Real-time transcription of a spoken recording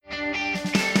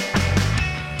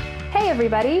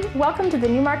everybody. Welcome to the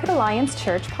Newmarket Alliance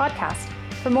Church podcast.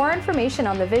 For more information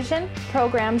on the vision,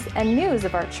 programs, and news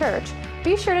of our church,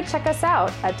 be sure to check us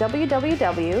out at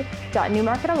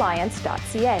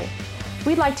www.newmarketalliance.ca.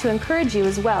 We'd like to encourage you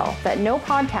as well that no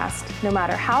podcast, no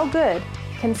matter how good,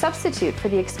 can substitute for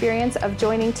the experience of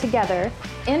joining together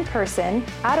in person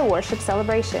at a worship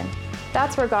celebration.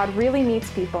 That's where God really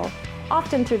meets people,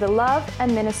 often through the love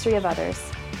and ministry of others.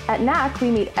 At NAC,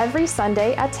 we meet every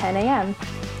Sunday at 10 a.m.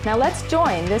 Now let's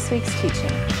join this week's teaching.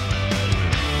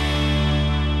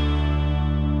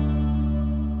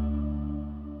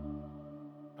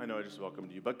 I know I just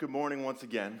welcomed you, but good morning once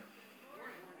again.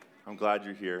 I'm glad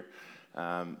you're here.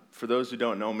 For those who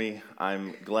don't know me,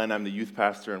 I'm Glenn. I'm the youth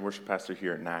pastor and worship pastor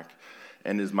here at NAC,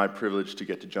 and it is my privilege to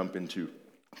get to jump into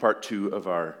part 2 of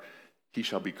our He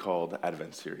Shall Be Called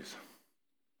Advent series.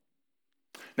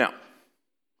 Now,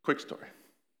 quick story.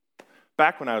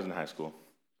 Back when I was in high school,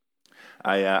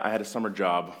 I had a summer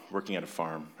job working at a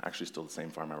farm, actually still the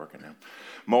same farm I work at now,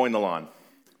 mowing the lawn.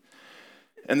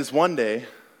 And this one day,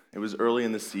 it was early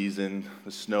in the season,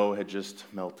 the snow had just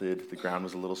melted, the ground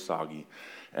was a little soggy,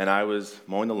 and I was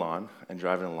mowing the lawn and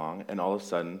driving along, and all of a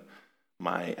sudden,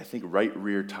 my, right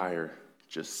rear tire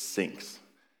just sinks,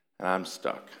 and I'm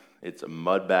stuck. It's a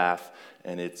mud bath,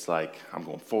 and it's like I'm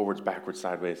going forwards, backwards,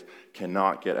 sideways,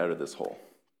 cannot get out of this hole.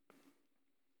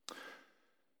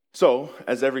 So,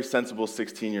 as every sensible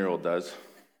 16-year-old does,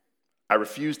 I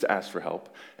refused to ask for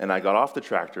help, and I got off the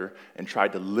tractor and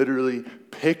tried to literally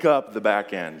pick up the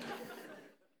back end.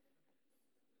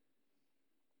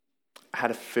 I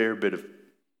had a fair bit of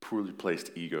poorly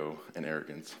placed ego and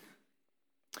arrogance.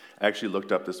 I actually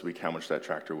looked up this week how much that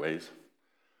tractor weighs.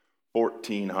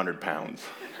 1,400 pounds.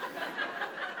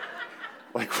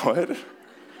 Like what?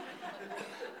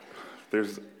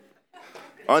 There's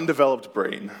undeveloped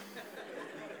brain.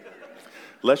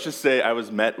 Let's just say I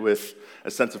was met with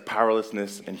a sense of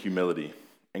powerlessness and humility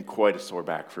and quite a sore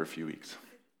back for a few weeks.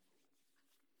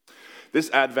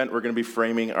 This Advent, we're going to be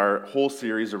framing our whole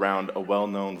series around a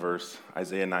well-known verse,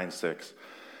 Isaiah 9:6.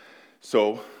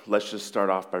 So let's just start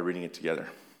off by reading it together.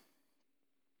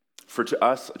 For to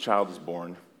us a child is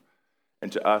born,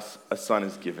 and to us a son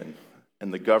is given,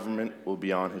 and the government will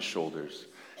be on his shoulders,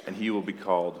 and he will be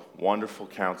called Wonderful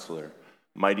Counselor,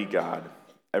 Mighty God,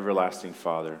 Everlasting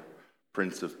Father,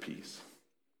 Prince of Peace.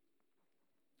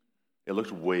 It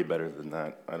looked way better than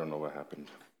that. I don't know what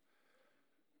happened.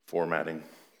 Formatting.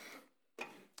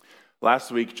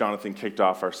 Last week, Jonathan kicked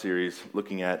off our series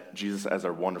looking at Jesus as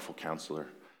our wonderful counselor.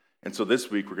 And so this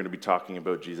week, we're going to be talking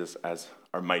about Jesus as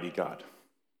our mighty God.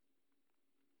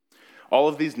 All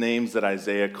of these names that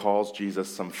Isaiah calls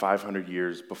Jesus some 500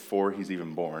 years before he's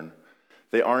even born,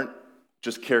 they aren't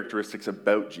just characteristics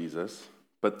about Jesus,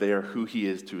 but they are who he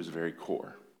is to his very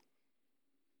core.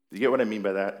 You get what I mean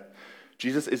by that?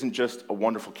 Jesus isn't just a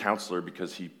wonderful counselor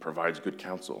because he provides good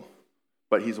counsel,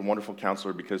 but he's a wonderful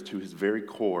counselor because to his very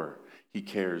core, he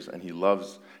cares and he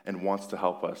loves and wants to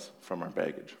help us from our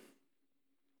baggage.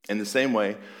 In the same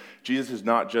way, Jesus is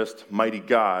not just mighty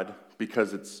God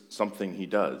because it's something he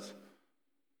does.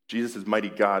 Jesus is mighty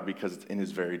God because it's in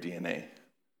his very DNA,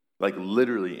 like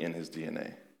literally in his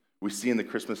DNA. We see in the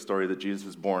Christmas story that Jesus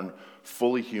is born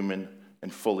fully human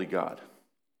and fully God,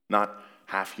 not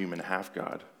half human, half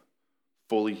God,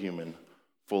 fully human,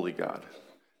 fully God.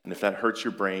 And if that hurts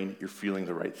your brain, you're feeling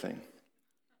the right thing.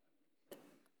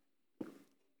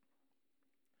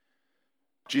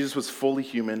 Jesus was fully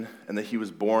human and that he was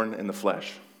born in the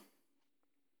flesh.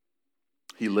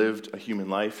 He lived a human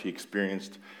life. He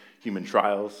experienced human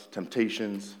trials,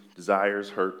 temptations,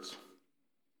 desires, hurts.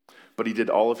 But he did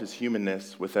all of his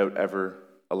humanness without ever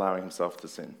allowing himself to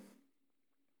sin.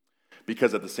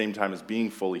 Because at the same time as being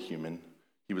fully human,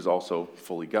 he was also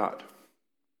fully God.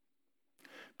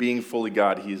 Being fully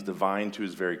God, he is divine to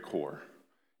his very core.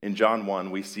 In John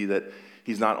 1, we see that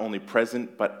he's not only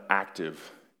present, but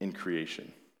active in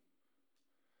creation.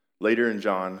 Later in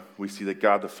John, we see that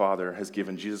God the Father has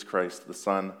given Jesus Christ, the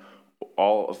Son,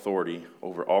 all authority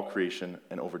over all creation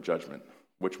and over judgment,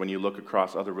 which when you look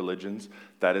across other religions,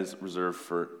 that is reserved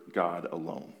for God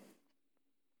alone.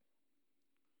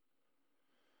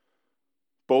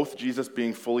 Both Jesus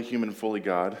being fully human and fully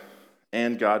God,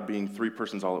 and God being three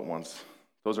persons all at once,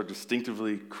 those are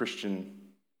distinctively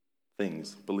Christian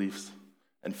things, beliefs,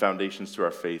 and foundations to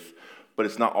our faith, but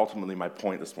it's not ultimately my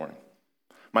point this morning.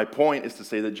 My point is to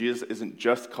say that Jesus isn't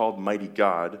just called mighty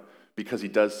God because he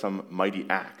does some mighty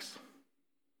acts.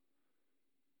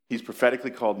 He's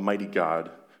prophetically called mighty God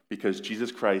because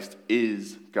Jesus Christ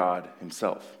is God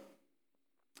himself.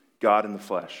 God in the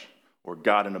flesh, or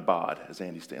God in a bod, as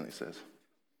Andy Stanley says.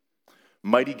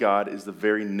 Mighty God is the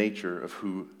very nature of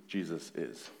who Jesus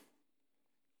is.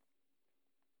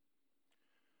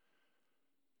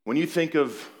 When you think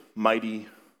of mighty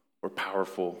or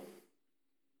powerful,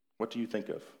 what do you think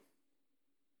of?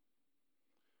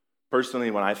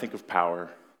 Personally, when I think of power,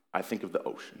 I think of the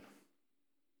ocean.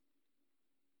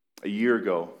 A year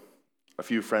ago, a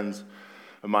few friends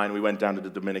of mine, we went down to the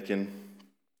Dominican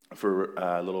for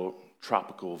a little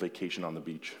tropical vacation on the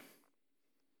beach.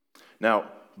 Now,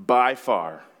 by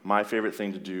far, my favorite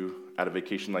thing to do at a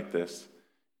vacation like this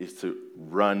is to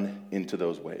run into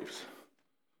those waves.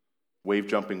 Wave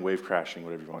jumping, wave crashing,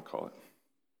 whatever you want to call it.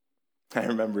 I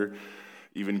remember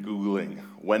even Googling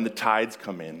when the tides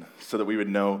come in so that we would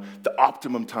know the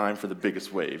optimum time for the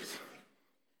biggest waves.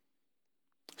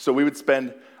 So we would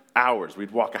spend hours.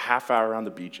 We'd walk a half hour on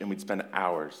the beach and we'd spend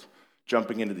hours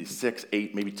jumping into these 6,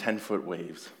 8, maybe 10-foot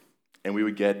waves. And we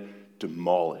would get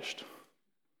demolished.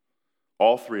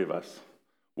 All three of us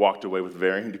walked away with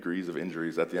varying degrees of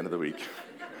injuries at the end of the week.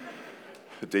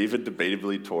 David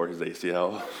debatably tore his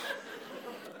ACL.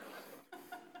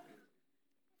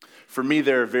 For me,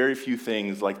 there are very few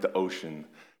things like the ocean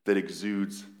that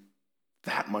exudes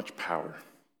that much power.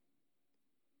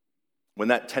 When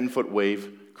that 10-foot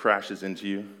wave crashes into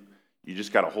you, you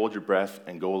just got to hold your breath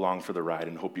and go along for the ride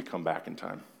and hope you come back in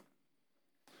time.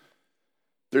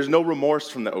 There's no remorse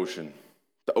from the ocean.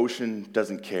 The ocean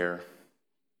doesn't care.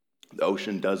 The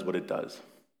ocean does what it does.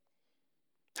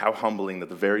 How humbling that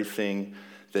the very thing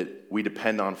that we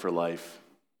depend on for life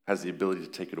has the ability to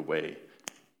take it away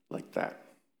like that.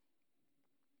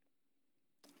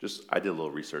 I did a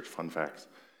little research, fun facts.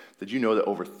 Did you know that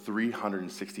over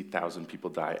 360,000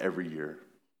 people die every year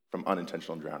from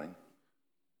unintentional drowning?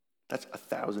 That's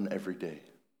 1,000 every day.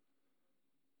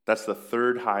 That's the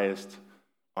third highest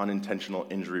unintentional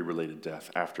injury-related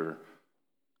death after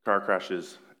car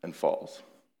crashes and falls,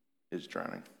 is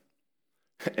drowning.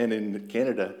 And in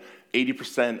Canada,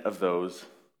 80% of those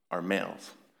are males.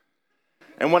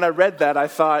 And when I read that, I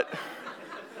was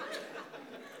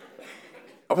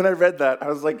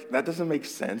like, that doesn't make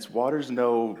sense.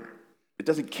 It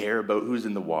doesn't care about who's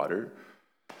in the water.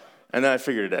 And then I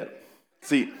figured it out.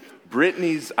 See,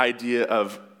 Brittany's idea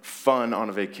of fun on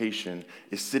a vacation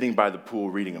is sitting by the pool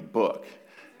reading a book.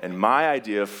 And my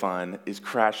idea of fun is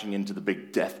crashing into the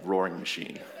big death roaring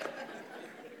machine.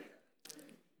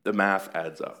 The math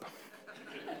adds up.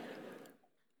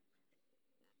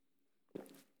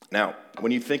 Now,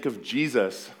 when you think of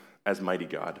Jesus as mighty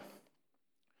God,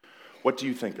 what do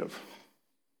you think of?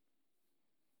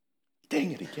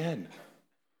 Dang it again.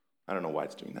 I don't know why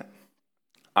it's doing that.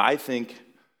 I think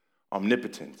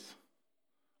omnipotence,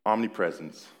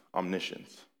 omnipresence,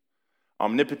 omniscience.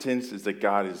 Omnipotence is that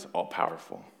God is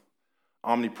all-powerful.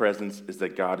 Omnipresence is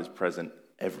that God is present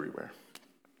everywhere.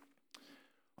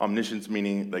 Omniscience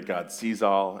meaning that God sees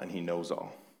all and he knows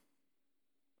all.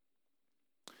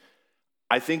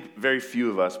 I think very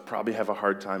few of us probably have a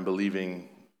hard time believing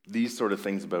these sort of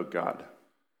things about God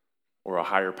or a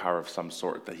higher power of some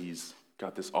sort, that he's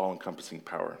got this all-encompassing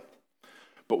power.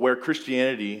 But where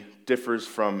Christianity differs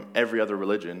from every other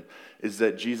religion is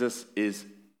that Jesus is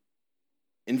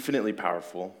infinitely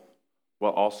powerful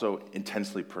while also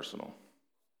intensely personal.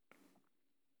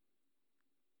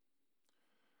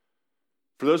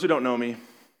 For those who don't know me,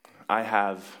 I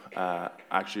have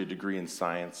actually a degree in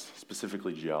science,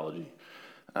 specifically geology,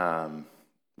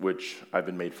 which I've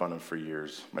been made fun of for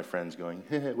years. My friends going,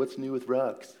 what's new with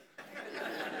rocks?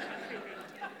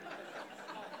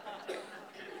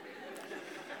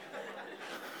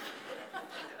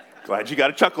 Glad you got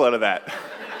a chuckle out of that.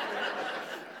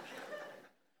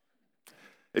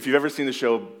 If you've ever seen the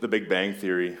show The Big Bang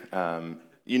Theory,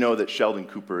 you know that Sheldon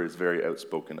Cooper is very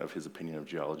outspoken of his opinion of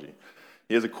geology.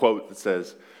 He has a quote that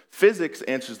says, "Physics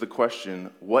answers the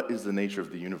question, what is the nature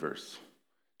of the universe?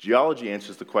 Geology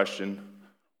answers the question,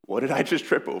 what did I just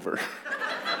trip over?"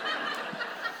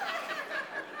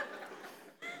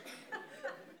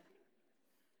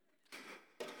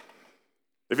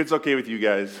 If it's okay with you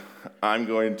guys, I'm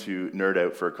going to nerd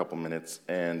out for a couple minutes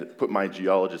and put my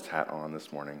geologist hat on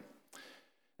this morning.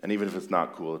 And even if it's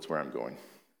not cool, it's where I'm going.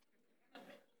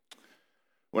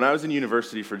 When I was in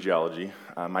university for geology,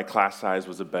 my class size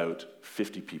was about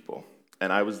 50 people,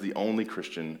 and I was the only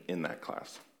Christian in that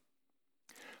class.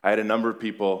 I had a number of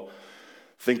people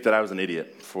think that I was an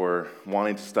idiot for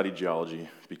wanting to study geology,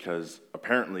 because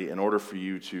apparently in order for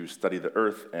you to study the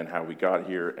earth and how we got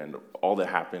here and all that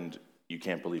happened, you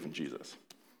can't believe in Jesus.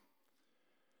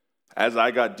 As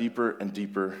I got deeper and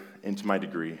deeper into my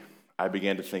degree, I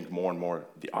began to think more and more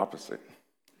the opposite.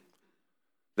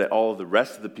 That all of the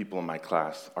rest of the people in my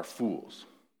class are fools.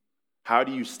 How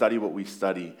do you study what we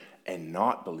study and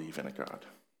not believe in a God.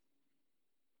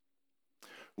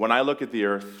 When I look at the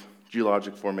earth,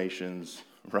 geologic formations,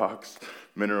 rocks,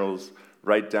 minerals,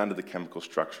 right down to the chemical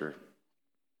structure,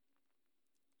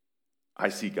 I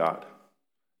see God,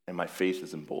 and my faith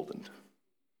is emboldened.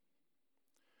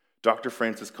 Dr.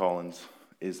 Francis Collins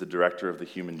is the director of the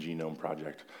Human Genome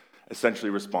Project, essentially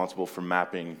responsible for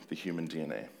mapping the human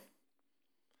DNA.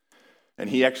 And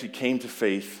he actually came to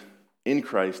faith in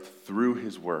Christ through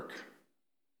his work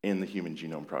in the Human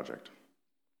Genome Project.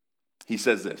 He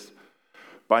says this: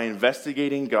 by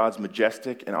investigating God's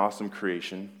majestic and awesome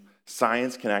creation,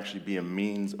 science can actually be a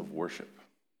means of worship.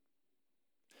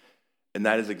 And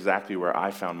that is exactly where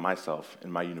I found myself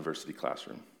in my university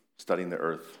classroom, studying the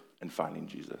earth and finding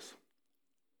Jesus.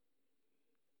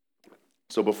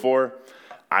 So before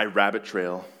I rabbit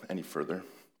trail any further,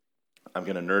 I'm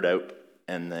going to nerd out,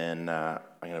 and then I'm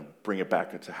going to bring it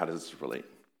back into how does this relate.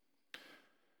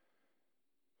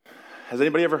 Has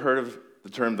anybody ever heard of the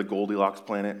term the Goldilocks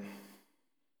planet?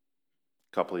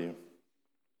 A couple of you.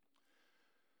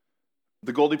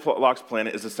 The Goldilocks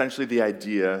planet is essentially the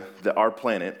idea that our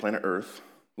planet, planet Earth,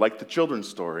 like the children's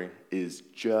story, is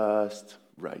just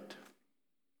right.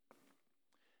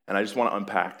 And I just want to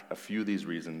unpack a few of these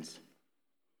reasons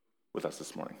with us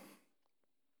this morning.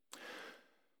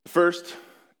 The first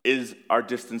is our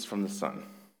distance from the sun.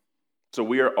 So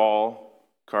we are all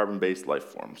carbon-based life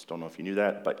forms. Don't know if you knew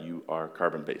that, but you are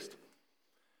carbon-based.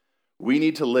 We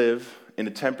need to live in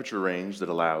a temperature range that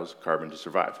allows carbon to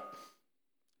survive.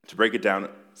 To break it down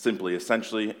simply,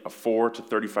 essentially a 4 to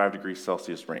 35 degrees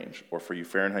Celsius range, or for you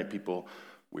Fahrenheit people,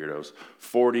 weirdos,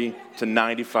 40 to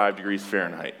 95 degrees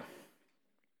Fahrenheit.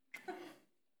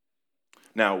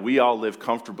 Now, we all live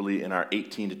comfortably in our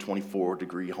 18 to 24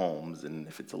 degree homes, and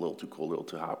if it's a little too cold, a little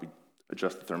too hot, we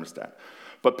adjust the thermostat.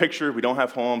 But picture, we don't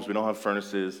have homes, we don't have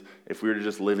furnaces. If we were to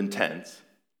just live in tents,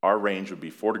 our range would be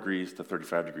 4 degrees to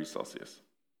 35 degrees Celsius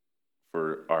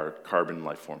for our carbon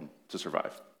life form to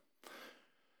survive.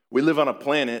 We live on a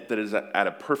planet that is at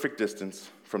a perfect distance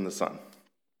from the sun,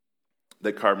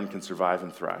 that carbon can survive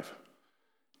and thrive,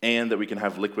 and that we can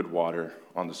have liquid water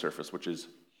on the surface, which is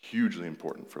hugely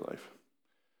important for life.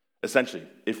 Essentially,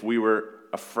 if we were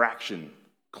a fraction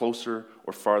closer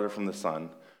or farther from the sun,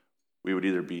 we would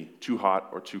either be too hot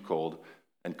or too cold,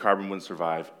 and carbon wouldn't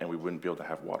survive, and we wouldn't be able to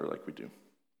have water like we do.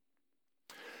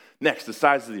 Next, the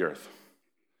size of the Earth.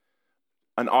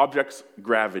 An object's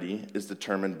gravity is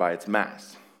determined by its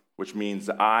mass, which means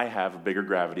that I have a bigger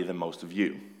gravity than most of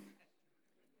you.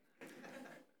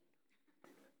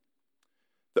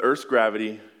 The Earth's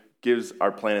gravity gives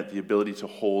our planet the ability to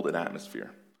hold an atmosphere.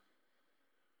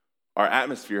 Our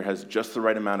atmosphere has just the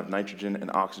right amount of nitrogen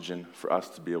and oxygen for us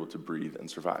to be able to breathe and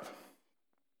survive.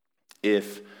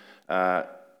 If our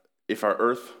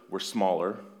Earth were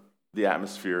smaller, the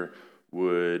atmosphere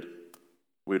we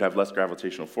would have less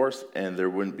gravitational force, and there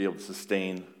wouldn't be able to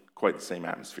sustain quite the same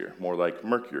atmosphere, more like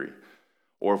Mercury.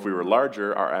 Or if we were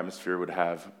larger, our atmosphere would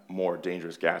have more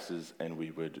dangerous gases, and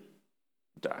we would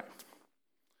die.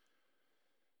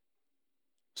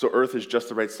 So Earth is just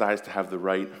the right size to have the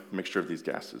right mixture of these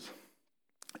gases.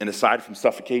 And aside from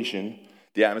suffocation,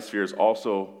 the atmosphere is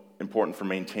also important for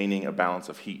maintaining a balance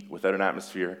of heat. Without an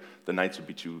atmosphere, the nights would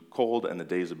be too cold and the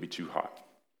days would be too hot.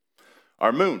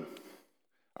 Our moon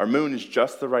is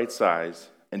just the right size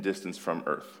and distance from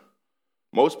Earth.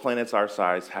 Most planets our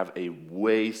size have a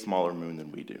way smaller moon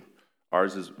than we do.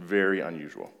 Ours is very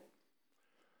unusual.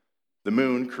 The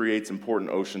moon creates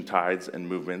important ocean tides and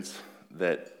movements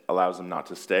that allows them not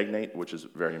to stagnate, which is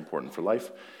very important for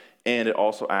life. And it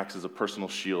also acts as a personal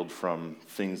shield from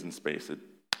things in space.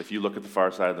 If you look at the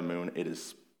far side of the moon, it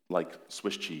is like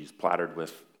Swiss cheese, plattered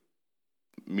with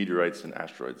meteorites and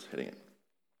asteroids hitting it.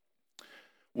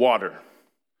 Water.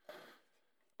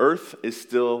 Earth is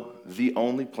still the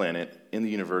only planet in the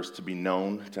universe to be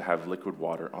known to have liquid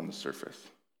water on the surface.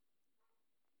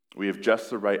 We have just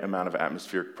the right amount of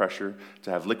atmospheric pressure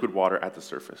to have liquid water at the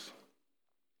surface.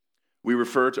 We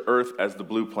refer to Earth as the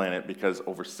blue planet because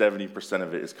over 70%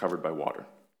 of it is covered by water.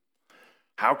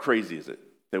 How crazy is it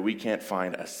that we can't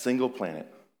find a single planet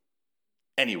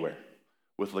anywhere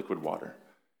with liquid water,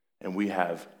 and we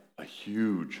have a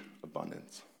huge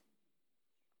abundance?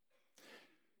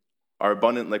 Our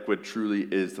abundant liquid truly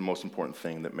is the most important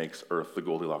thing that makes Earth the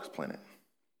Goldilocks planet.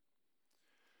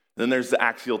 Then there's the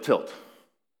axial tilt.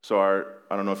 So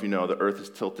I don't know if you know, the Earth is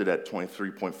tilted at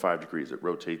 23.5 degrees. It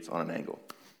rotates on an angle.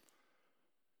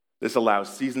 This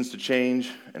allows seasons to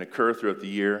change and occur throughout the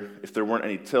year. If there weren't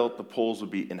any tilt, the poles would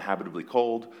be inhabitably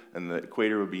cold, and the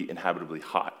equator would be inhabitably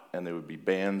hot, and there would be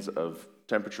bands of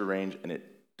temperature range, and it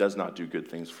does not do good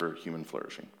things for human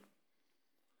flourishing.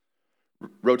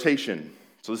 Rotation.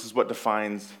 So this is what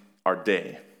defines our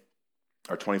day,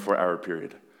 our 24-hour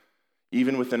period.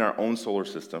 Even within our own solar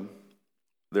system,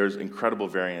 there's incredible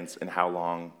variance in how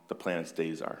long the planet's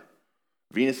days are.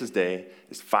 Venus's day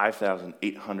is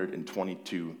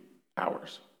 5,822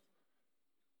 hours.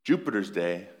 Jupiter's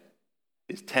day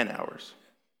is 10 hours.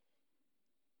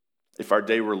 If our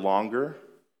day were longer,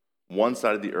 one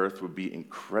side of the Earth would be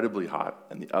incredibly hot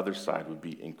and the other side would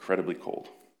be incredibly cold.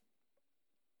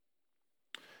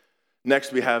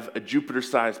 Next, we have a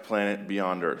Jupiter-sized planet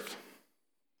beyond Earth.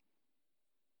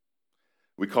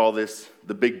 We call this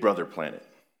the Big Brother planet.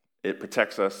 It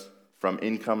protects us from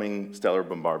incoming stellar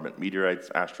bombardment,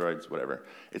 meteorites, asteroids, whatever.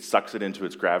 It sucks it into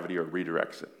its gravity or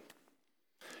redirects it.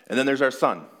 And then there's our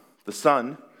sun. The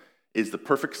sun is the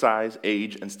perfect size,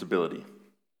 age, and stability.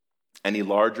 Any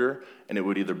larger, and it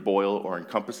would either boil or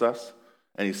encompass us.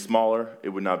 Any smaller, it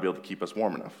would not be able to keep us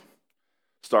warm enough.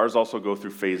 Stars also go through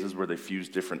phases where they fuse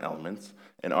different elements,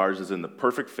 and ours is in the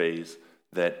perfect phase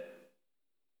that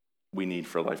we need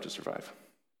for life to survive.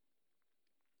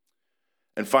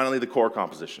 And finally, the core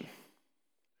composition.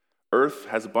 Earth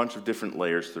has a bunch of different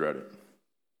layers throughout it.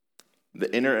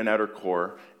 The inner and outer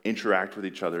core interact with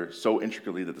each other so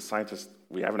intricately that the scientists,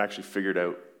 we haven't actually figured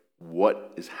out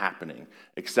what is happening,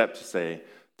 except to say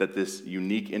that this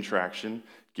unique interaction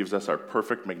gives us our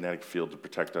perfect magnetic field to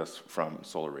protect us from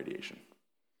solar radiation.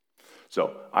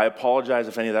 So I apologize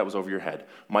if any of that was over your head.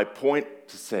 My point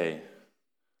to say,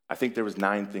 I think there was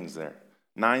 9 things there.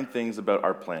 9 things about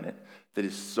our planet that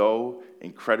is so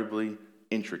incredibly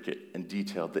intricate and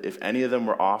detailed that if any of them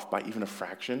were off by even a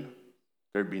fraction,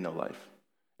 there'd be no life.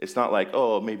 It's not like,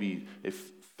 oh, maybe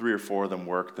if 3 or 4 of them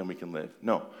work, then we can live.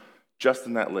 No, just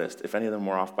in that list, if any of them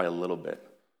were off by a little bit,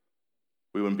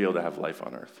 we wouldn't be able to have life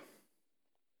on Earth.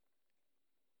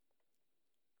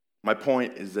 My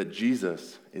point is that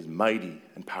Jesus is mighty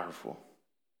and powerful.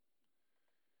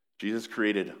 Jesus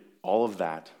created all of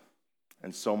that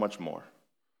and so much more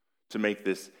to make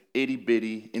this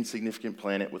itty-bitty, insignificant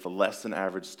planet with a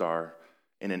less-than-average star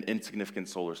in an insignificant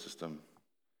solar system.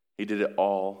 He did it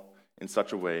all in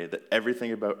such a way that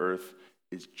everything about Earth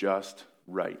is just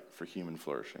right for human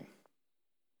flourishing.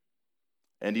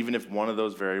 And even if one of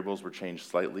those variables were changed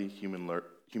slightly,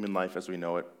 human life as we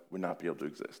know it would not be able to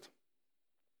exist.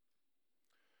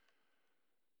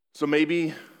 So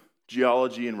maybe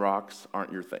geology and rocks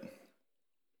aren't your thing.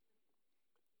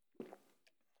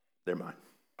 They're mine.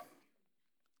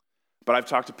 But I've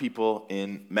talked to people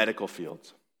in medical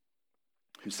fields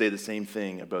who say the same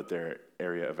thing about their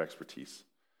area of expertise,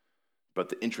 about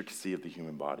the intricacy of the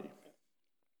human body.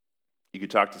 You could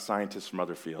talk to scientists from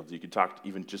other fields. You could talk to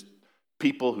even just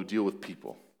people who deal with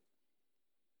people.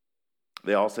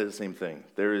 They all say the same thing.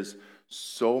 There is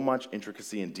so much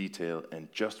intricacy and detail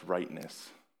and just rightness,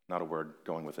 not a word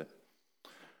going with it,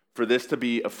 for this to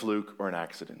be a fluke or an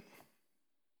accident.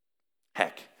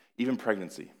 Heck, even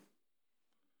pregnancy.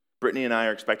 Brittany and I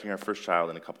are expecting our first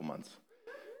child in a couple months.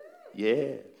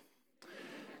 Yeah.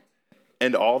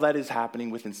 And all that is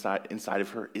happening inside of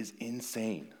her is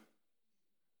insane.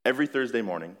 Every Thursday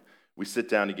morning, we sit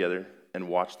down together and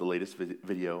watch the latest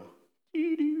video.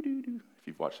 If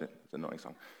you've watched it, it's an annoying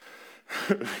song.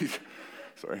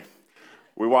 Sorry.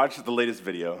 We watched the latest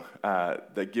video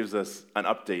that gives us an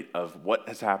update of what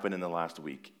has happened in the last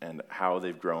week and how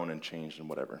they've grown and changed and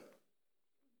whatever.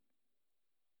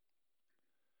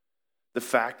 The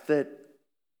fact that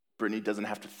Brittany doesn't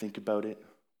have to think about it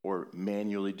or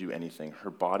manually do anything, her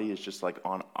body is just like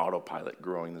on autopilot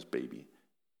growing this baby.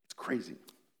 It's crazy.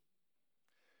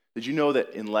 Did you know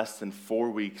that in less than 4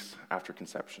 weeks after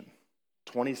conception,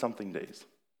 20-something days,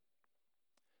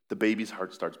 the baby's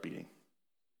heart starts beating?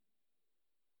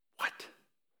 What?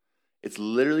 It's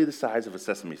literally the size of a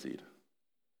sesame seed,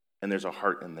 and there's a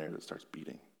heart in there that starts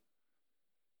beating.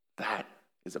 That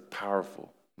is a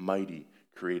powerful, mighty,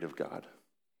 creative God.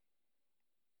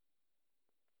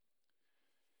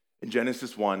 In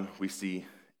Genesis 1, we see,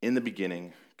 in the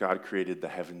beginning, God created the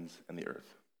heavens and the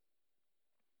earth.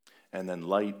 And then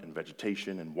light and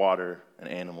vegetation and water and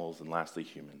animals and lastly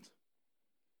humans.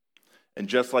 And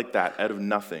just like that, out of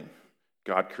nothing,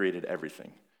 God created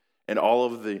everything. And all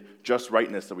of the just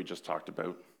rightness that we just talked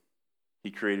about,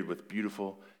 he created with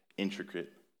beautiful,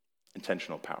 intricate,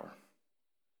 intentional power.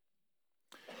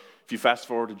 If you fast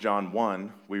forward to John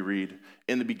 1, we read,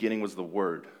 "In the beginning was the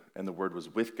Word, and the Word was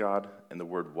with God, and the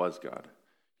Word was God.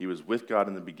 He was with God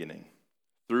in the beginning.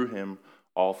 Through him,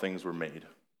 all things were made.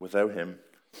 Without him,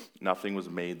 nothing was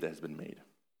made that has been made.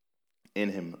 In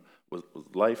him was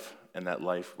life, and that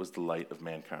life was the light of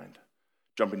mankind."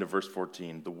 Jumping to verse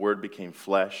 14, "The Word became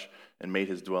flesh and made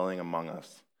his dwelling among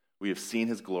us. We have seen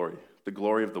his glory, the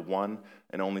glory of the one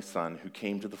and only Son who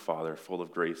came to the Father full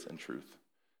of grace and truth.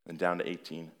 And down to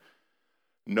 18.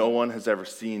 No one has ever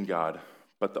seen God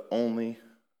but the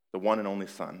one and only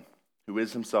Son, who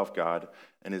is himself God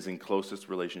and is in closest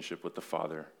relationship with the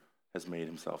Father, has made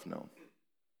himself known.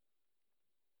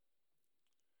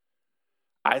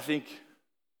 I think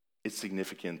it's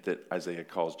significant that Isaiah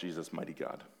calls Jesus mighty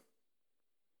God.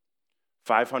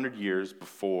 500 years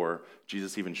before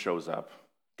Jesus even shows up,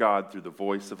 God, through the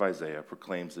voice of Isaiah,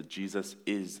 proclaims that Jesus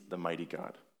is the mighty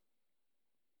God.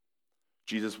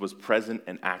 Jesus was present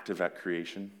and active at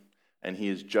creation, and he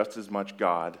is just as much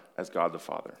God as God the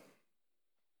Father.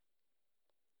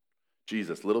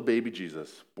 Jesus, little baby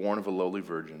Jesus, born of a lowly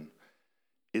virgin,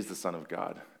 is the Son of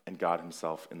God and God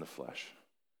himself in the flesh,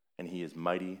 and he is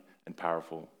mighty and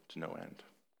powerful to no end.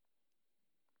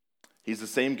 He's the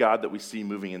same God that we see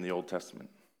moving in the Old Testament.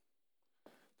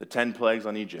 The 10 plagues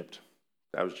on Egypt,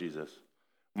 that was Jesus.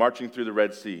 Marching through the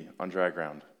Red Sea on dry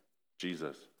ground,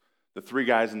 Jesus. The 3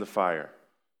 guys in the fire,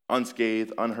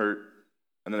 unscathed, unhurt,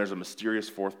 and then there's a mysterious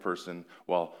fourth person.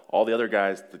 While all the other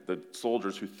guys, the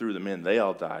soldiers who threw them in, they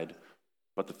all died,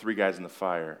 but the 3 guys in the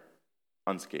fire,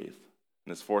 unscathed.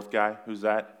 And this fourth guy, who's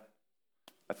that?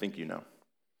 I think you know.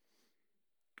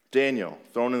 Daniel,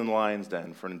 thrown in the lion's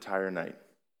den for an entire night.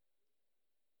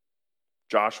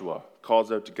 Joshua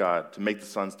calls out to God to make the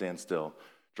sun stand still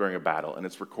during a battle, and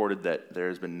it's recorded that there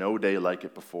has been no day like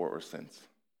it before or since.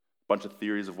 A bunch of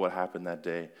theories of what happened that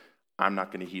day. I'm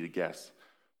not going to heed a guess,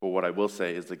 but what I will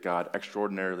say is that God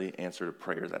extraordinarily answered a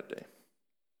prayer that day.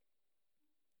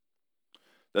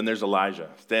 Then there's Elijah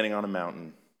standing on a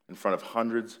mountain in front of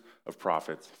hundreds of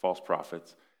prophets, false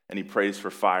prophets, and he prays for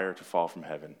fire to fall from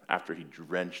heaven after he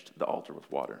drenched the altar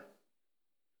with water.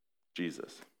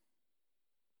 Jesus.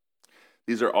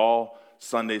 These are all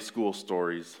Sunday school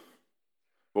stories,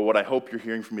 but what I hope you're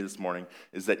hearing from me this morning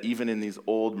is that even in these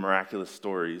old miraculous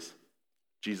stories,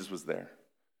 Jesus was there.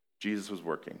 Jesus was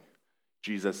working.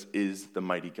 Jesus is the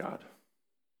mighty God.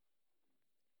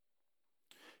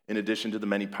 In addition to the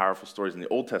many powerful stories in the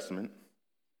Old Testament,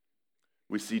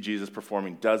 we see Jesus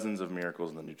performing dozens of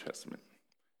miracles in the New Testament.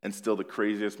 And still the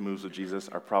craziest moves of Jesus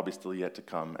are probably still yet to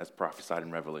come as prophesied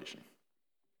in Revelation.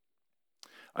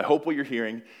 I hope what you're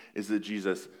hearing is that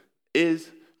Jesus is,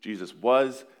 Jesus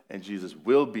was, and Jesus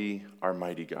will be our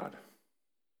mighty God.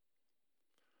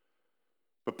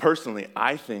 But personally,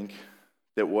 I think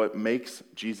that what makes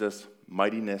Jesus'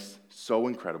 mightiness so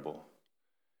incredible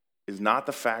is not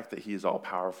the fact that he is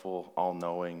all-powerful,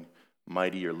 all-knowing,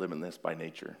 mighty, or limitless by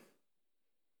nature,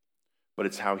 but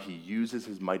it's how he uses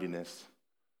his mightiness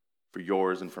for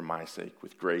yours and for my sake,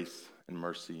 with grace and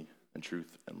mercy and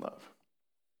truth and love.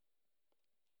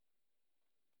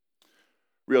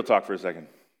 Real talk for a second.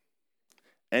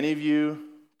 Any of you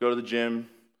go to the gym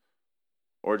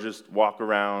or just walk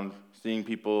around seeing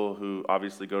people who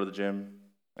obviously go to the gym?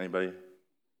 Anybody?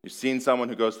 You've seen someone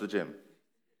who goes to the gym?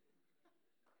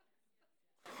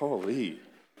 Holy.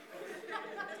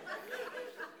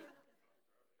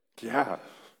 Yeah.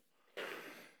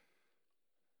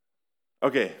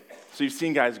 Okay, so you've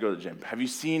seen guys go to the gym. Have you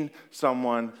seen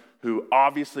someone who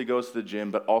obviously goes to the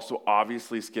gym but also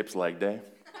obviously skips leg day?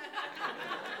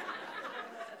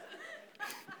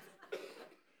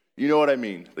 You know what I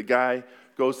mean. The guy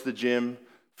goes to the gym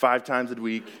 5 times a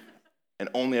week and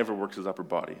only ever works his upper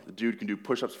body. The dude can do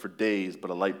push-ups for days,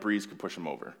 but a light breeze could push him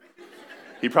over.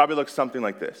 He probably looks something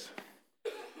like this.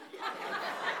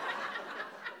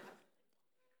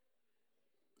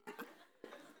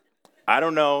 I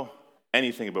don't know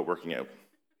anything about working out,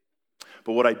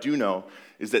 but what I do know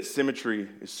is that symmetry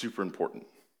is super important.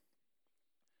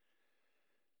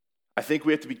 I think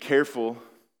we have to be careful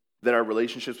that our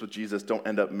relationships with Jesus don't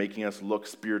end up making us look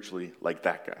spiritually like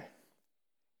that guy.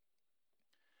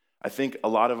 I think a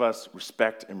lot of us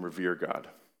respect and revere God.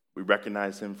 We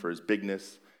recognize him for his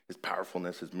bigness, his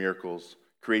powerfulness, his miracles,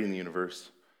 creating the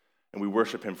universe, and we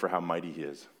worship him for how mighty he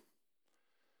is.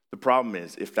 The problem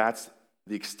is, if that's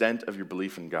the extent of your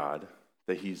belief in God,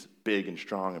 that he's big and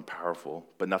strong and powerful,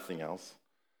 but nothing else,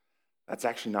 that's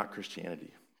actually not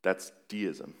Christianity. That's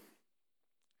deism.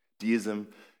 Deism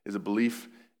is a belief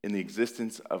in the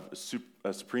existence of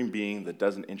a supreme being that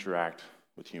doesn't interact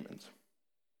with humans.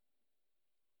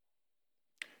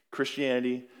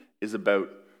 Christianity is about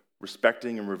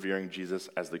respecting and revering Jesus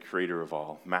as the creator of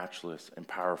all, matchless and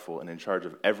powerful and in charge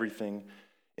of everything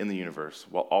in the universe,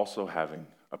 while also having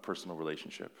a personal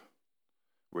relationship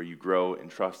where you grow in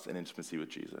trust and intimacy with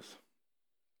Jesus.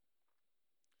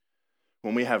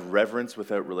 When we have reverence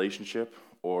without relationship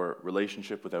or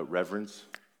relationship without reverence,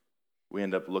 we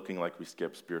end up looking like we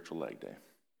skip spiritual leg day.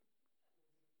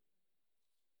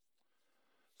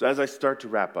 So as I start to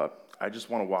wrap up, I just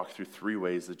want to walk through 3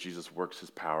 ways that Jesus works his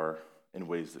power in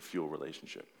ways that fuel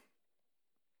relationship.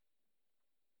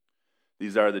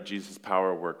 These are that Jesus'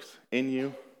 power works in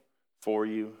you, for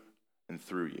you, and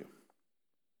through you.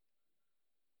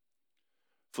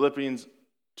 Philippians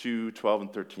 2:12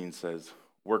 and 13 says,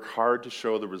 "Work hard to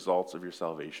show the results of your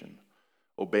salvation,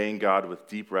 obeying God with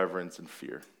deep reverence and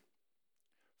fear.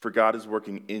 For God is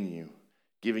working in you,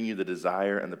 giving you the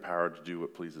desire and the power to do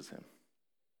what pleases him."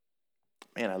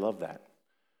 Man, I love that.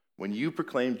 When you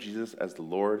proclaim Jesus as the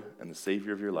Lord and the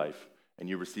Savior of your life and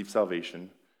you receive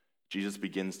salvation, Jesus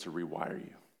begins to rewire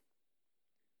you.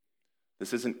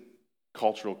 This isn't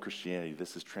cultural Christianity.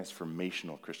 This is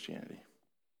transformational Christianity.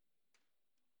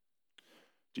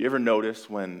 Do you ever notice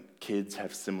when kids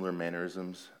have similar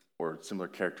mannerisms or similar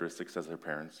characteristics as their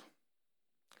parents?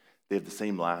 They have the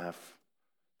same laugh,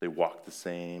 they walk the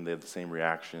same, they have the same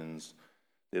reactions,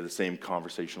 they have the same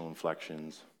conversational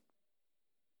inflections.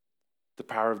 The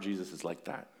power of Jesus is like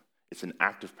that. It's an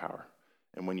active power.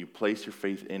 And when you place your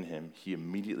faith in him, he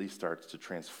immediately starts to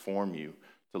transform you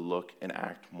to look and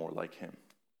act more like him.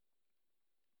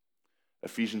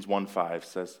 Ephesians 1:5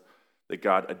 says that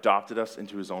God adopted us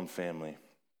into his own family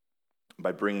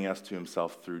by bringing us to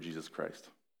himself through Jesus Christ.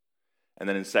 And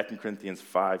then in 2 Corinthians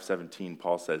 5:17,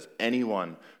 Paul says,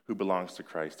 anyone who belongs to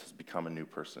Christ has become a new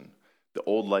person. The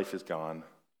old life is gone,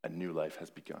 a new life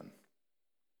has begun.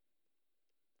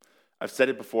 I've said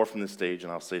it before from this stage,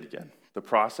 and I'll say it again. The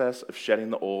process of shedding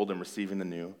the old and receiving the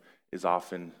new is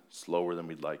often slower than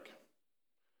we'd like.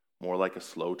 More like a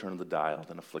slow turn of the dial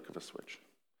than a flick of a switch.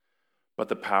 But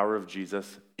the power of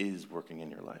Jesus is working in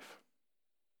your life.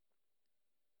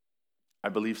 I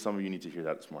believe some of you need to hear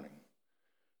that this morning.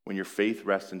 When your faith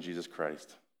rests in Jesus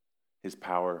Christ, his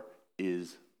power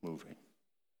is moving.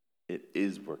 It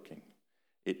is working.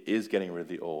 It is getting rid of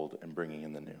the old and bringing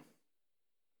in the new.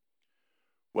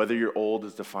 Whether your old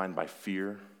is defined by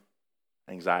fear,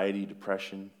 anxiety,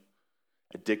 depression,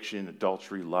 addiction,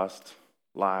 adultery, lust,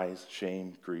 lies,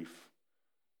 shame, grief,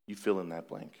 you fill in that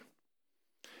blank.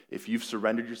 If you've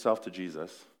surrendered yourself to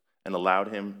Jesus and allowed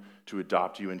him to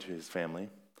adopt you into his family,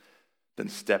 then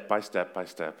step by step by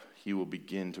step, he will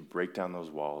begin to break down those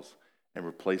walls and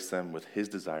replace them with his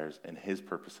desires and his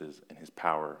purposes and his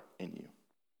power in you.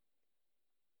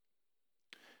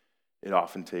 It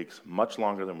often takes much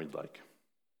longer than we'd like,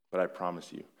 but I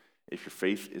promise you, if your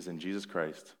faith is in Jesus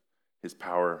Christ, his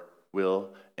power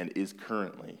will and is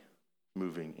currently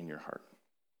moving in your heart.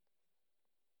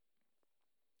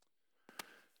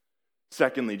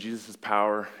 Secondly, Jesus'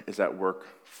 power is at work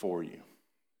for you.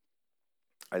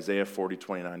 Isaiah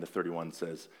 40:29-31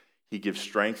 says, he gives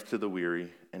strength to the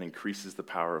weary and increases the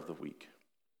power of the weak.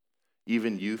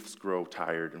 Even youths grow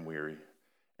tired and weary,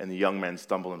 and the young men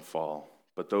stumble and fall,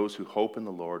 but those who hope in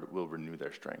the Lord will renew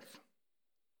their strength.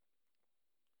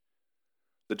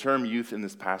 The term youth in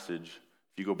this passage,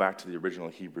 if you go back to the original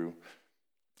Hebrew,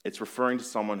 it's referring to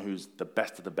someone who's the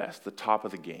best of the best, the top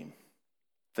of the game.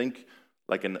 Think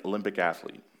like an Olympic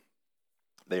athlete.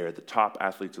 They are the top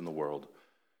athletes in the world,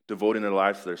 devoting their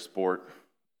lives to their sport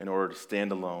in order to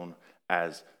stand alone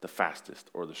as the fastest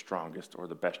or the strongest or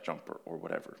the best jumper or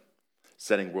whatever,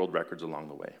 setting world records along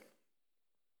the way.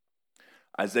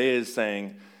 Isaiah is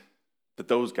saying that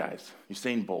those guys,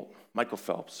 Usain Bolt, Michael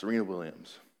Phelps, Serena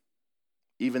Williams,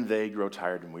 even they grow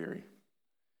tired and weary.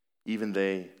 Even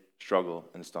they struggle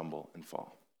and stumble and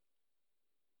fall.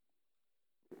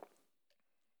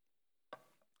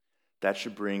 That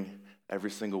should bring every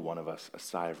single one of us a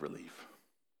sigh of relief.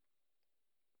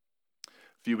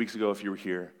 A few weeks ago, if you were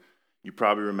here, you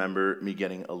probably remember me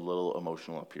getting a little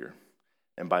emotional up here.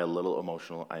 And by a little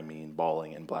emotional, I mean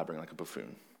bawling and blabbering like a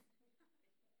buffoon.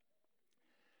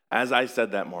 As I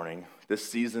said that morning, this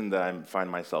season that I find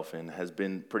myself in has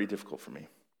been pretty difficult for me.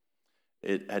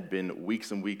 It had been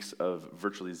weeks and weeks of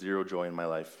virtually zero joy in my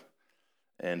life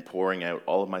and pouring out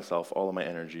all of myself, all of my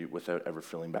energy without ever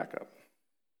filling back up.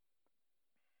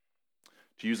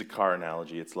 To use a car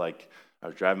analogy, it's like I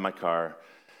was driving my car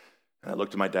and I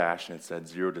looked at my dash and it said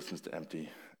 0 distance to empty.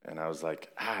 And I was like,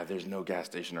 there's no gas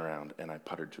station around. And I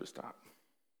puttered to a stop.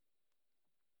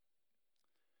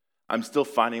 I'm still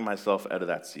finding myself out of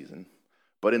that season.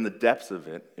 But in the depths of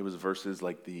it, it was verses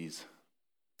like these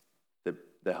that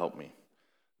helped me.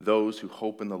 Those who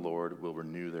hope in the Lord will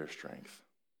renew their strength.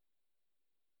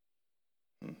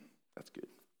 That's good.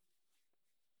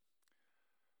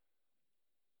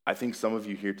 I think some of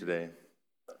you here today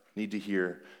need to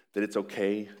hear that it's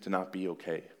okay to not be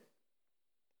okay.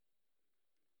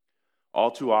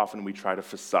 All too often we try to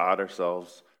facade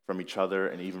ourselves from each other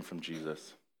and even from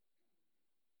Jesus.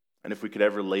 And if we could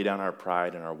ever lay down our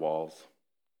pride and our walls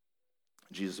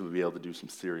Jesus would be able to do some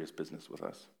serious business with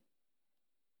us.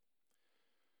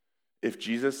 If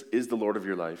Jesus is the Lord of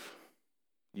your life,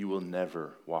 you will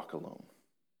never walk alone.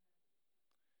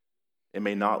 It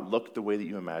may not look the way that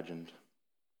you imagined,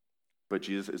 but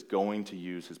Jesus is going to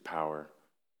use his power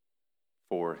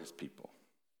for his people.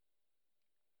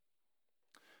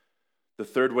 The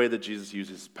third way that Jesus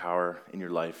uses his power in your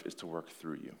life is to work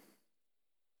through you.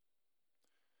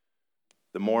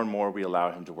 The more and more we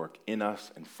allow him to work in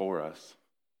us and for us,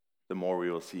 the more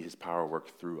we will see his power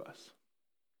work through us.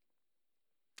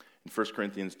 In 1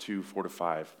 Corinthians 2,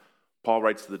 4-5, Paul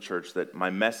writes to the church that my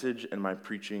message and my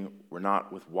preaching were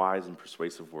not with wise and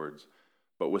persuasive words,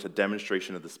 but with a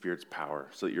demonstration of the Spirit's power,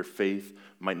 so that your faith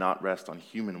might not rest on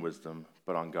human wisdom,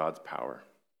 but on God's power.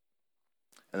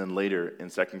 And then later in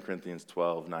 2 Corinthians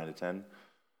 12, 9-10,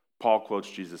 Paul quotes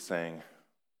Jesus saying,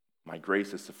 my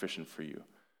grace is sufficient for you,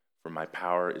 for my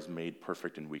power is made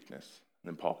perfect in weakness. And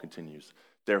then Paul continues,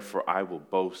 therefore I will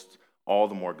boast all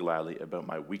the more gladly about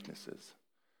my weaknesses,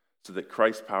 so that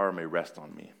Christ's power may rest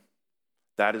on me.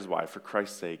 That is why, for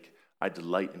Christ's sake, I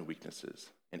delight in weaknesses,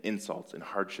 in insults, in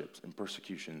hardships, in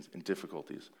persecutions, in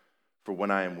difficulties. For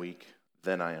when I am weak,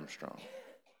 then I am strong.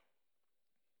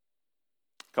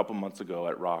 A couple months ago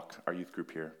at Rock, our youth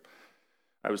group here,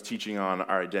 I was teaching on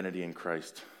our identity in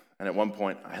Christ. And at one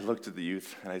point, I looked at the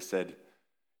youth and I said,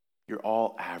 you're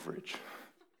all average.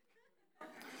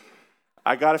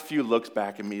 I got a few looks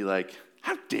back at me like,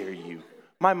 how dare you?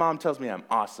 My mom tells me I'm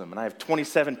awesome, and I have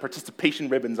 27 participation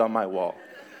ribbons on my wall.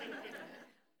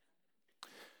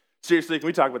 Seriously, can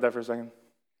we talk about that for a second?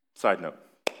 Side note.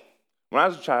 When I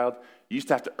was a child, you used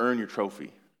to have to earn your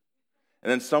trophy.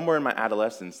 And then somewhere in my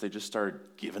adolescence, they just started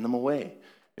giving them away.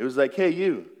 It was like, hey,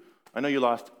 you, I know you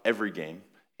lost every game,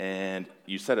 and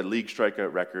you set a league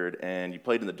strikeout record, and you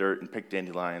played in the dirt and picked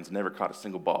dandelions and never caught a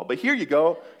single ball. But here you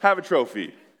go, have a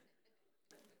trophy.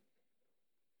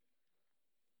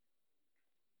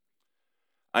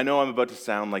 I know I'm about to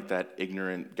sound like that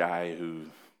ignorant guy who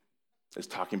is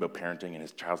talking about parenting and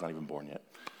his child's not even born yet.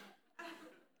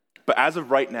 But as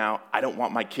of right now, I don't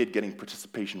want my kid getting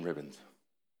participation ribbons.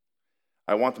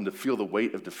 I want them to feel the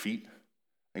weight of defeat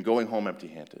and going home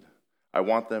empty-handed. I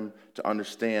want them to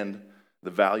understand the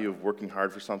value of working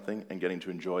hard for something and getting to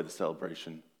enjoy the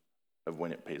celebration of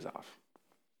when it pays off.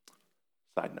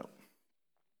 Side note.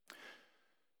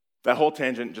 That whole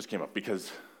tangent just came up because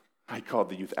I called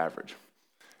the youth average.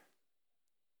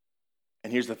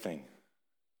 And here's the thing.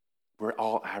 We're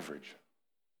all average.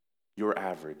 You're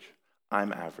average.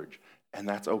 I'm average. And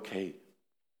that's okay.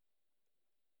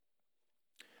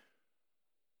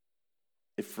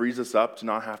 It frees us up to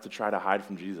not have to try to hide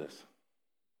from Jesus.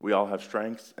 We all have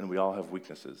strengths and we all have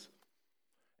weaknesses.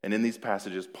 And in these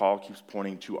passages, Paul keeps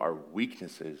pointing to our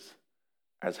weaknesses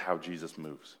as how Jesus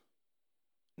moves,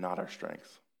 not our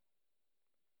strengths.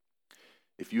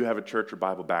 If you have a church or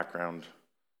Bible background,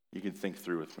 you can think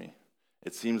through with me.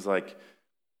 It seems like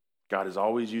God is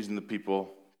always using the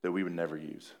people that we would never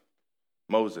use.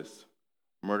 Moses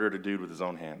murdered a dude with his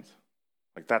own hands.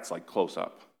 That's close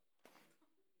up.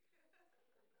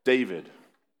 David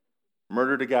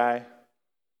murdered a guy,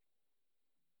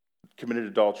 committed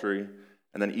adultery,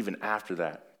 and then even after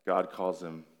that, God calls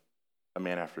him a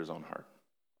man after his own heart.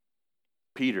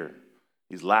 Peter,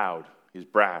 he's loud, he's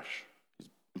brash, he's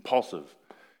impulsive.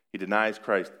 He denies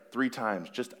Christ 3 times,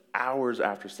 just hours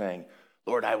after saying,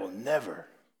 Lord, I will never.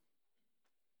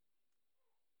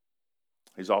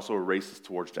 He's also a racist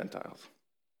towards Gentiles.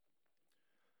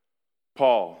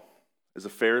 Paul is a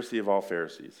Pharisee of all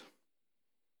Pharisees.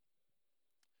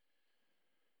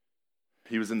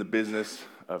 He was in the business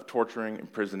of torturing,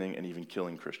 imprisoning, and even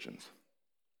killing Christians.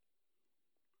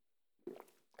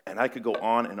 And I could go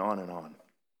on and on and on.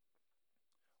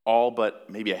 All but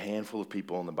maybe a handful of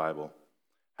people in the Bible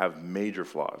have major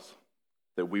flaws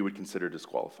that we would consider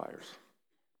disqualifiers.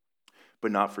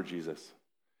 But not for Jesus.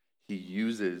 He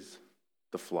uses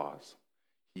the flaws.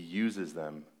 He uses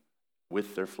them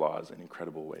with their flaws in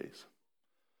incredible ways.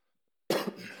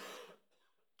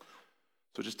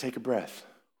 So just take a breath.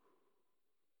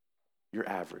 You're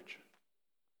average,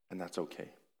 and that's okay.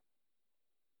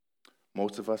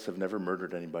 Most of us have never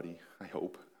murdered anybody, I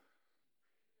hope.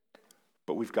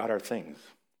 But we've got our things.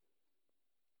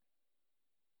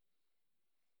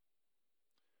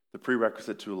 The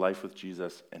prerequisite to a life with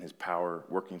Jesus and his power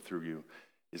working through you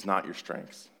is not your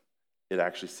strengths. It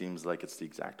actually seems like it's the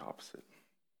exact opposite.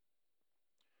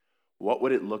 What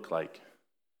would it look like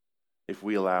if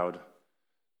we allowed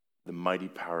the mighty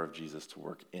power of Jesus to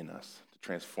work in us, to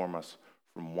transform us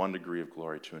from one degree of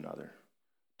glory to another,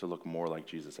 to look more like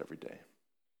Jesus every day?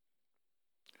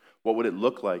 What would it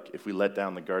look like if we let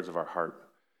down the guards of our heart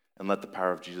and let the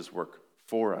power of Jesus work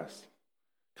for us,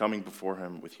 coming before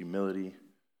him with humility,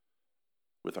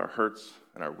 with our hurts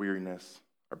and our weariness,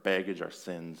 our baggage, our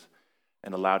sins,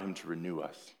 and allowed him to renew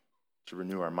us, to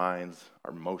renew our minds,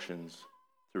 our emotions,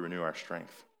 to renew our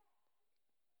strength.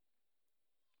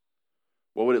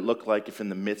 What would it look like if in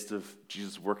the midst of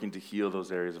Jesus working to heal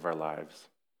those areas of our lives,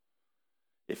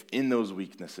 if in those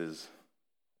weaknesses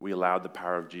we allowed the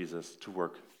power of Jesus to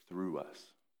work through us?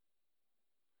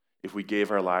 If we gave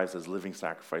our lives as living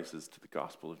sacrifices to the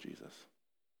gospel of Jesus?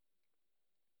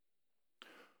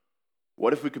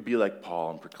 What if we could be like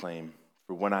Paul and proclaim,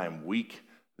 "For when I am weak,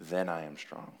 then I am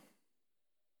strong."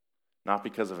 Not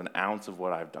because of an ounce of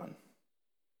what I've done,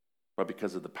 but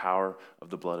because of the power of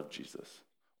the blood of Jesus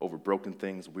over broken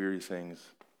things, weary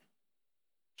things,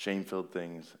 shame-filled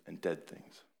things, and dead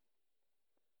things.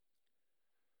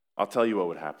 I'll tell you what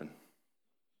would happen.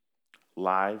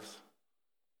 Lives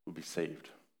would be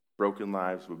saved. Broken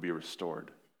lives would be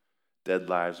restored. Dead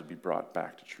lives would be brought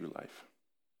back to true life.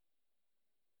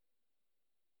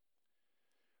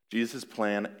 Jesus'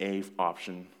 plan A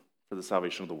option for the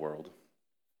salvation of the world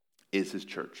is his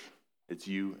church. It's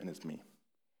you and it's me.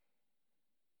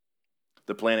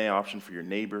 The plan A option for your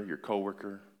neighbor, your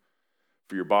coworker,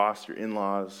 for your boss, your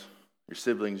in-laws, your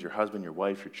siblings, your husband, your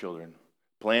wife, your children.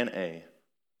 Plan A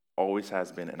always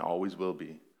has been and always will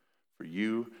be for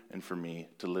you and for me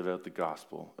to live out the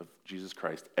gospel of Jesus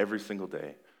Christ every single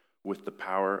day with the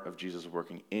power of Jesus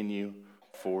working in you,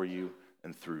 for you,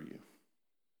 and through you.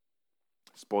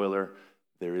 Spoiler,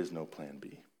 there is no plan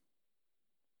B.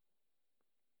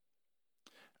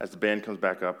 As the band comes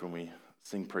back up and we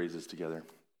sing praises together,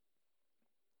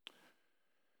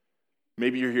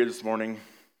 maybe you're here this morning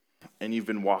and you've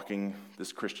been walking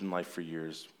this Christian life for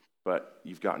years, but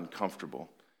you've gotten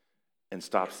comfortable and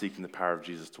stopped seeking the power of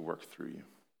Jesus to work through you.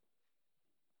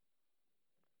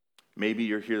 Maybe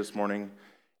you're here this morning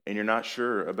and you're not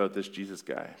sure about this Jesus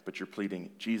guy, but you're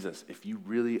pleading, "Jesus, if you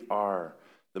really are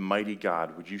the mighty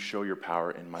God, would you show your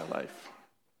power in my life?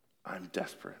 I'm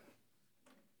desperate."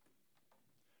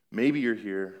 Maybe you're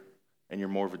here and you're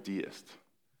more of a deist.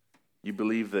 You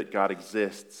believe that God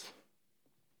exists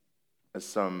as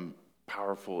some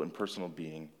powerful and personal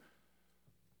being,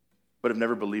 but have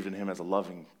never believed in him as a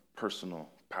loving, personal,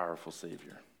 powerful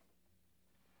Savior.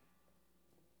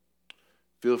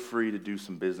 Feel free to do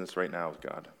some business right now with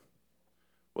God,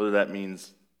 whether that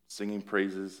means singing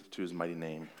praises to his mighty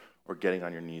name or getting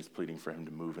on your knees pleading for him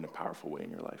to move in a powerful way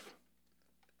in your life.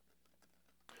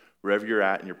 Wherever you're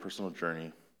at in your personal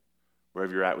journey,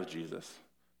 wherever you're at with Jesus,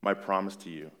 my promise to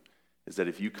you is that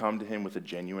if you come to him with a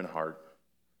genuine heart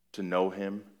to know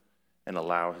him and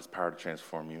allow his power to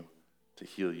transform you, to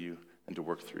heal you, and to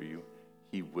work through you,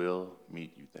 he will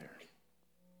meet you there.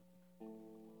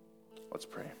 Let's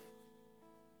pray.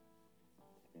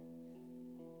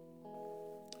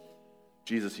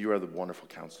 Jesus, you are the wonderful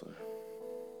counselor.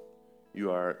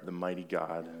 You are the mighty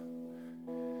God.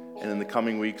 And in the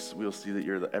coming weeks, we'll see that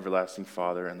you're the everlasting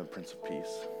Father and the Prince of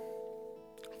Peace.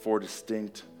 4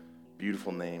 distinct,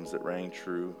 beautiful names that rang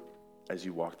true as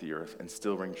you walked the earth and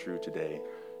still ring true today,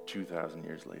 2,000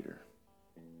 years later.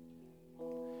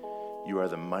 You are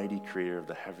the mighty creator of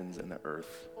the heavens and the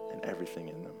earth and everything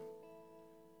in them.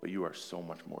 But you are so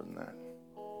much more than that.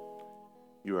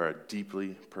 You are a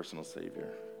deeply personal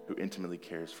Savior who intimately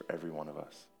cares for every one of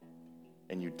us.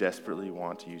 And you desperately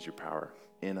want to use your power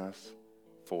in us,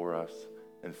 for us,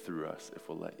 and through us if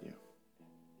we'll let you.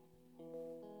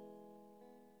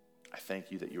 I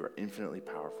thank you that you are infinitely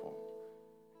powerful,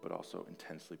 but also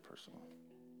intensely personal.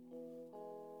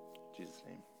 In Jesus'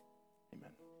 name,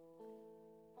 amen.